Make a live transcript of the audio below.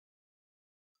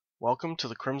Welcome to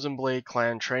the Crimson Blade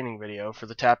Clan training video for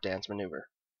the Tapdance maneuver.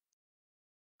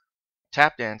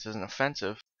 Tapdance is an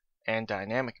offensive and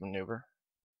dynamic maneuver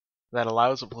that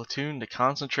allows a platoon to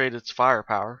concentrate its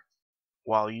firepower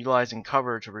while utilizing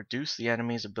cover to reduce the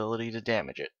enemy's ability to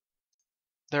damage it.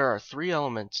 There are three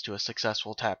elements to a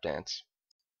successful Tapdance: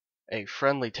 a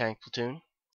friendly tank platoon,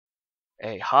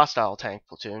 a hostile tank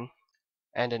platoon,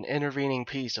 and an intervening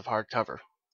piece of hard cover.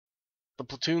 The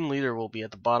platoon leader will be at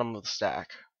the bottom of the stack.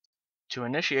 To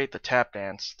initiate the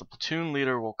Tapdance, the platoon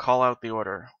leader will call out the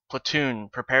order, "Platoon,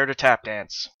 prepare to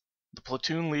Tapdance." The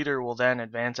platoon leader will then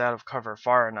advance out of cover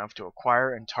far enough to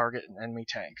acquire and target an enemy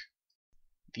tank.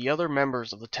 The other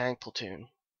members of the tank platoon,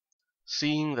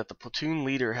 seeing that the platoon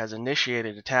leader has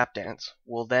initiated a Tapdance,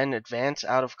 will then advance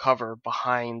out of cover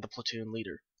behind the platoon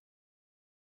leader.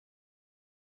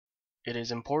 It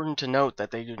is important to note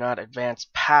that they do not advance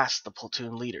past the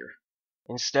platoon leader.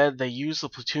 Instead, they use the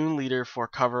platoon leader for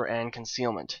cover and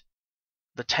concealment.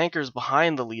 The tankers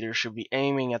behind the leader should be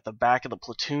aiming at the back of the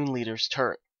platoon leader's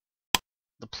turret.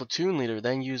 The platoon leader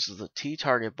then uses the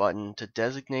T-target button to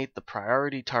designate the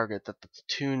priority target that the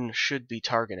platoon should be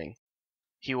targeting.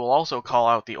 He will also call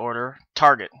out the order,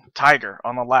 "Target, Tiger,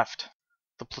 on the left."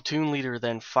 The platoon leader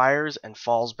then fires and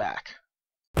falls back.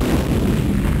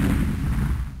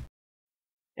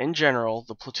 In general,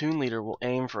 the platoon leader will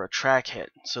aim for a track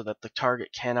hit so that the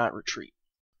target cannot retreat.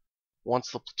 Once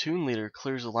the platoon leader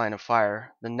clears the line of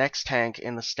fire, the next tank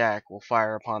in the stack will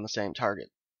fire upon the same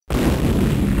target.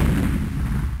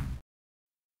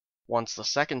 Once the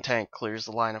second tank clears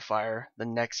the line of fire, the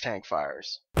next tank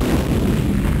fires.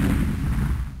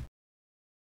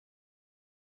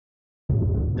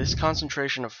 This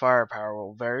concentration of firepower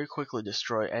will very quickly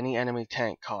destroy any enemy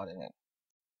tank caught in it.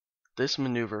 This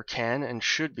maneuver can and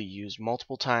should be used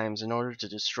multiple times in order to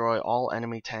destroy all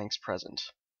enemy tanks present.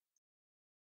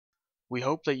 We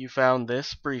hope that you found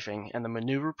this briefing and the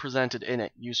maneuver presented in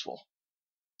it useful.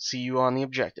 See you on the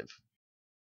objective.